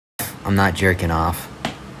I'm not jerking off.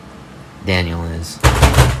 Daniel is.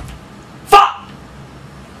 Fuck!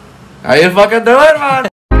 How you fucking doing, man?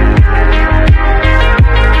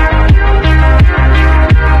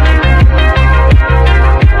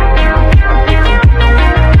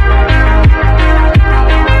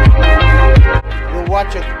 You're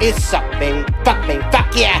watching It's Suck, baby. Fuck, baby.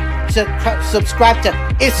 Fuck yeah. Subscribe to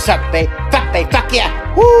It's Suck, baby. Fuck, baby. Fuck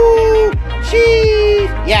yeah. Woo! Cheese!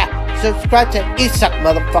 Yeah. Subscribe to It's Suck,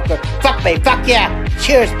 motherfucker. Fuck, baby. Fuck yeah.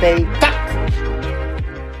 Cheers, baby. Fuck.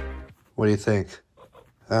 What do you think?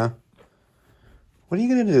 Huh? What are you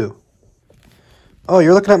gonna do? Oh,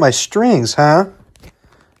 you're looking at my strings, huh?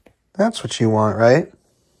 That's what you want, right?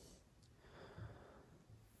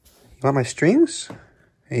 You want my strings?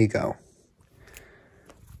 There you go.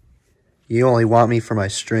 You only want me for my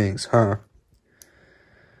strings, huh?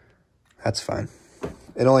 That's fine.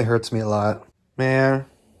 It only hurts me a lot. Man,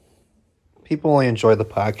 people only enjoy the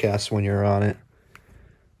podcast when you're on it.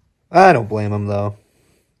 I don't blame them, though.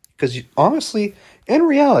 Because honestly, in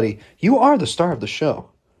reality, you are the star of the show.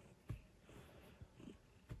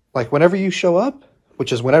 Like, whenever you show up,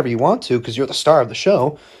 which is whenever you want to, because you're the star of the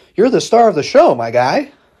show, you're the star of the show, my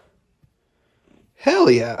guy. Hell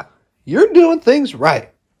yeah. You're doing things right.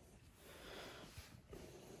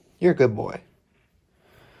 You're a good boy.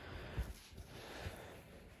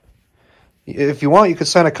 If you want, you could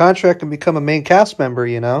sign a contract and become a main cast member,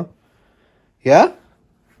 you know? Yeah?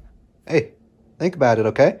 Hey, think about it,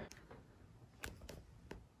 okay?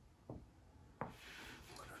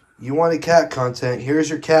 You wanted cat content. Here's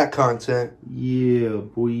your cat content. Yeah,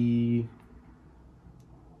 boy. You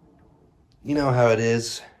know how it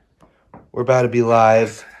is. We're about to be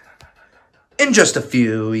live in just a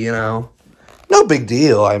few, you know. No big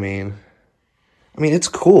deal, I mean, it's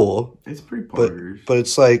cool. It's pretty poggers. But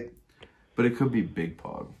it's like... But it could be big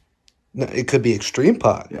pog. No, it could be extreme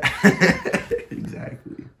pog. Yeah.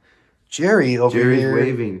 Exactly. Jerry's here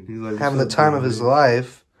waving. He's like, having the time of his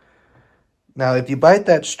life. Now, if you bite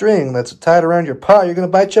that string that's tied around your paw, you're going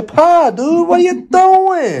to bite your paw, dude. What are you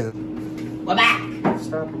doing? We're back.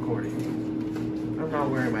 Stop recording. I'm not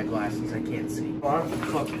wearing my glasses. I can't see. I'm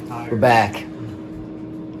fucking tired. We're back.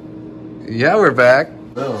 Yeah, we're back.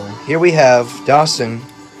 Oh. Here we have Dawson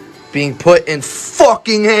being put in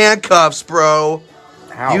fucking handcuffs, bro.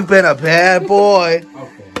 How? You've been a bad boy.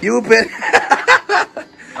 Okay. You've been...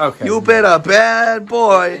 Okay. You've been a bad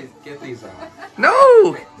boy. Get these off.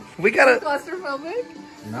 No! We gotta... Claustrophobic?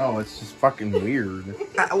 No, it's just fucking weird.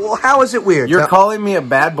 Well, how is it weird? You're calling me a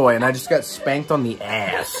bad boy and I just got spanked on the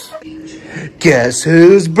ass. Guess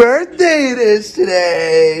whose birthday it is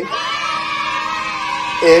today?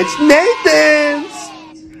 It's Nathan's!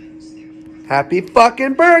 Happy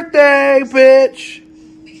fucking birthday, bitch!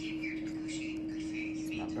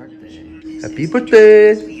 Happy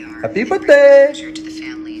birthday! Happy birthday!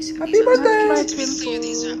 Happy birthday!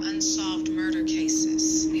 These are unsolved murder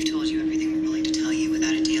cases. We've told you everything we're willing to tell you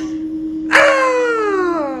without a deal.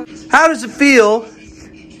 Ah! How does it feel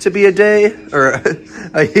to be a day or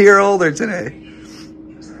a year older today?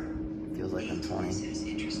 Feels like I'm 20.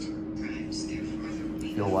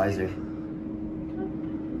 Feel wiser.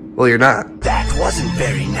 Well, you're not. That wasn't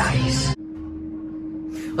very nice.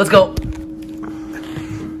 Let's go.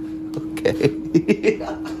 Okay.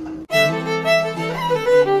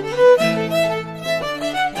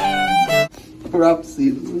 We're up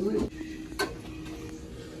season.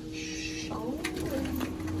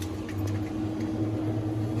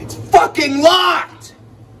 It's fucking locked!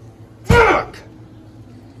 Fuck!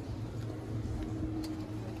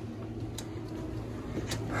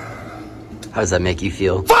 How does that make you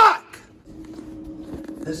feel? Fuck!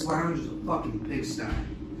 This lounge is a fucking pigsty.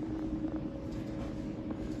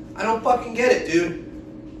 I don't fucking get it, dude.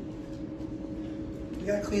 We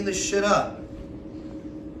gotta clean this shit up.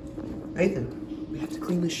 Nathan, we have to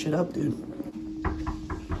clean this shit up, dude.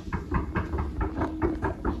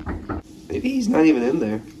 Maybe he's not even in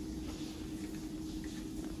there.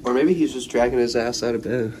 Or maybe he's just dragging his ass out of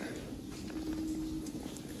bed.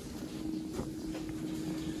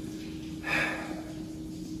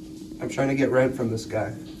 I'm trying to get rent from this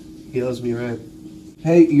guy. He owes me rent.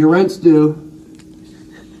 Hey, your rent's due.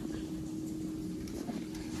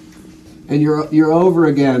 And you're over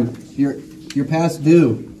again. You're past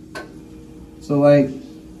due. So like,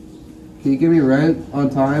 can you give me rent on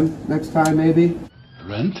time next time maybe?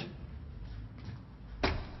 Rent?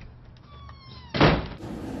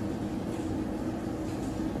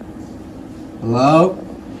 Hello?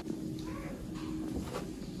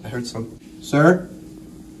 I heard something. Sir?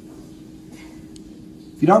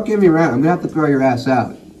 If you don't give me rent, I'm gonna have to throw your ass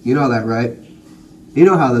out. You know that, right? You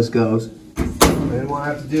know how this goes. I didn't want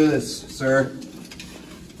don't have to do this, sir.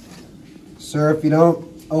 Sir, if you don't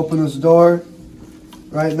open this door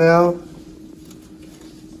right now,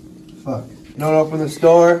 fuck. If you don't open this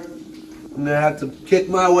door, I'm gonna have to kick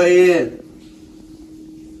my way in.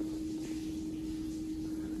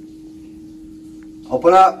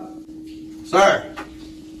 Open up. Sir.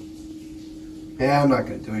 Yeah, I'm not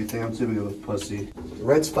gonna do anything. I'm too big of a pussy. The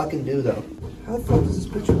Reds fucking do, though. How the fuck does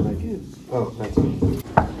this picture look like you? Oh, that's it.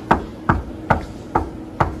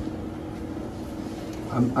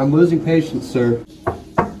 I'm losing patience, sir.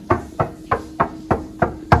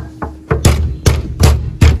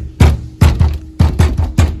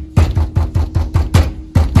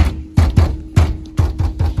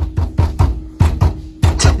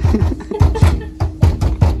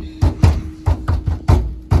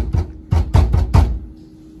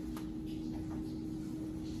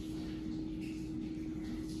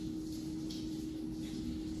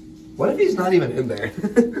 What if he's not even in there?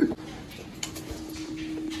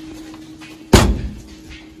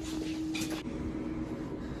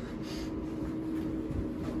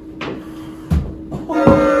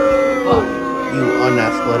 You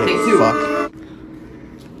unathletic fuck.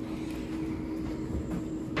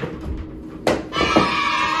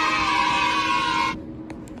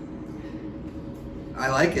 I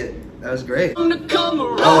like it. That was great.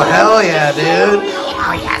 Oh, hell yeah, dude.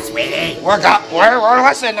 Oh yeah, sweetie. We're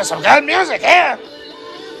listening to some good music here.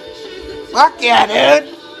 Fuck yeah,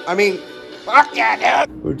 dude. I mean, Fuck yeah,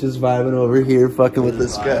 dude. we're just vibing over here fucking with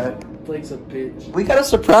this guy. Blake's a bitch. We got a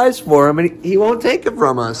surprise for him and he won't take it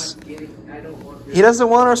from us. He doesn't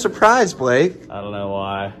want our surprise, Blake. I don't know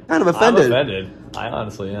why. Kind of offended. I'm offended. I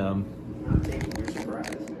honestly am. I'm taking your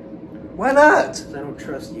surprise. Why not? I don't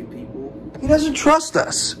trust you people. He doesn't trust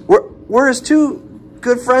us. We're his two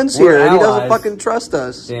good friends here, and he doesn't allies. fucking trust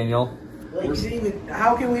us. Daniel. Blake, you didn't even,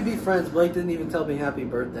 how can we be friends? Blake didn't even tell me happy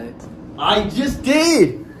birthday. I just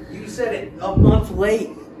did! You said it a month late.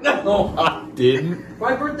 No, I didn't.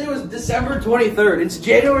 My birthday was December 23rd. It's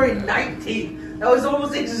January 19th. That was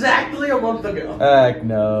almost exactly a month ago. Heck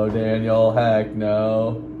no, Daniel. Heck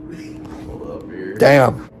no. Hold up here.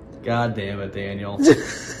 Damn. God damn it, Daniel. What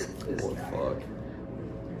the fuck?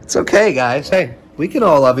 It's okay, guys. Hey, we can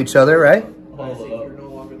all love each other, right? I think you're no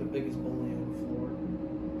longer the biggest bully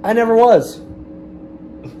on I never was.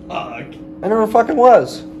 Fuck. I never fucking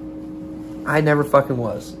was. I never fucking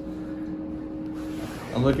was.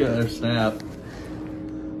 I'm looking at their snap. the floor.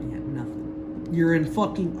 Yeah, nothing. You're in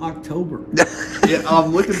fucking October. Yeah,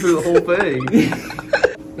 I'm looking through the whole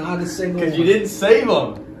thing. Not a single one. Because you didn't save them,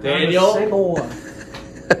 Not a Daniel. single one.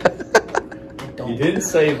 I don't You didn't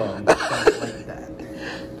save them. like that.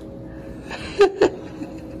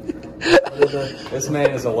 Go to the, This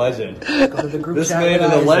man is a legend. go to the group This chat man with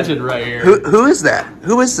is a Isaac. legend right here. Who is that?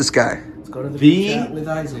 Who is this guy? Let's go to the The group chat with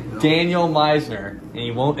Isaac. No, Daniel Meisner, and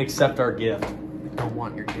he won't accept our gift. I don't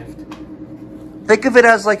want your gift. Think of it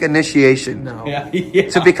as like initiation No. Yeah.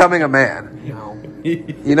 to becoming a man. No.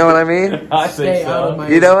 You know what I mean? I Stay think out of so. my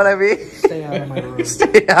You know what I mean? Stay out of my room.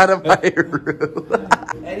 Stay out of my room.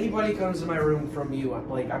 Anybody comes to my room from you, I'm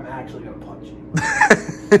like, I'm actually gonna punch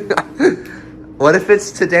you. What if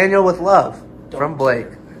it's to Daniel with love from Blake?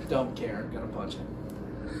 Don't care. I'm gonna punch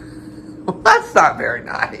him. Well, that's not very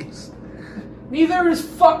nice. Neither is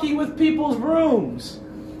fucking with people's rooms.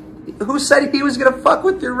 Who said he was gonna fuck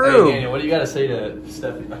with your Hey, room? Daniel, what do you got to say to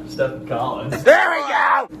Stephen Collins? There we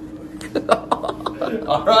go.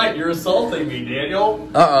 All right, you're assaulting me, Daniel.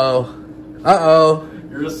 Uh-oh. Uh-oh.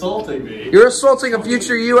 You're assaulting me. You're assaulting a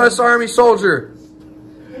future U.S. Army soldier.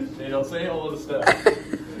 Daniel, say hello to Steph.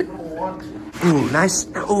 I don't want to. Ooh, nice.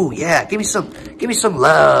 Ooh, yeah. Give me some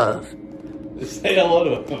love. Say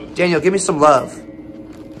hello to him. Daniel, give me some love.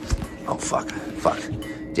 Oh, fuck. Fuck.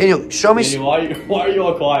 Daniel, show me Daniel, why are you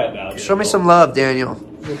all quiet now? show me some love, Daniel.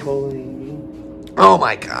 You're bullying me. Oh,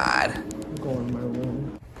 my God. I'm going to my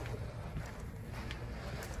room.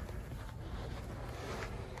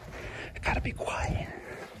 I gotta be quiet.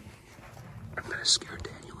 I'm gonna scare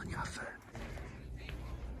Daniel and Yaffa.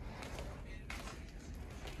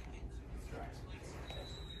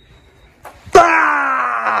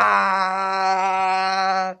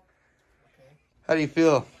 Ah! How do you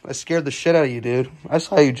feel? I scared the shit out of you, dude. I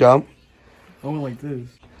saw you jump. I went like this.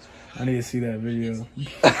 I need to see that video.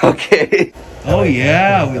 Okay. Oh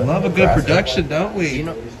yeah, we love a good production, don't we? You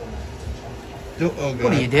know, Oh, God.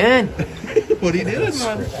 what are you doing? What are you doing,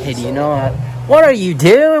 man? Hey, do you know what are you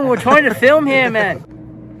doing? We're trying to film here, man.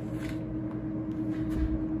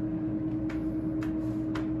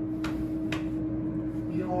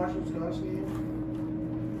 You gonna watch this Scots game?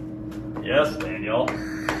 Yes, Daniel.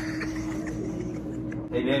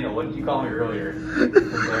 Hey Daniel, what did you call me earlier?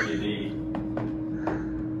 WD.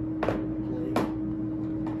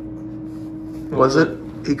 Was it?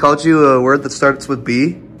 He called you a word that starts with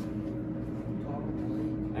B?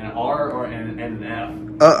 An R or an F?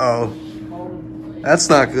 Uh-oh. That's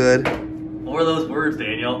not good. What were those words,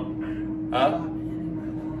 Daniel? Huh?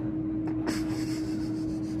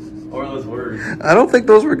 What were those words? I don't think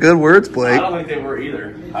those were good words, I Blake. don't think they were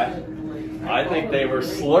either. I think they were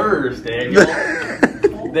slurs, Daniel.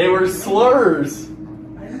 They were slurs.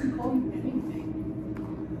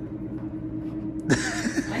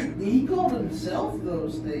 He called himself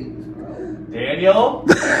those things, bro. Daniel?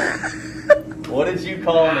 What did you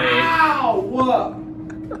call me? Ow! What?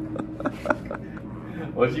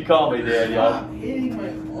 What did you call me, Daniel? Stop hitting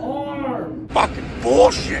my arm. Fucking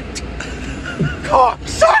bullshit. God,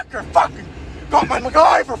 sucker fucking got my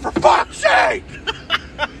MacGyver for fuck's sake.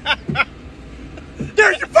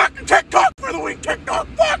 There's your fucking TikTok for the week, TikTok.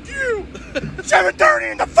 Fuck you.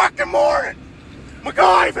 7:30 in the fucking morning.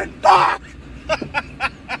 MacGyver, fuck.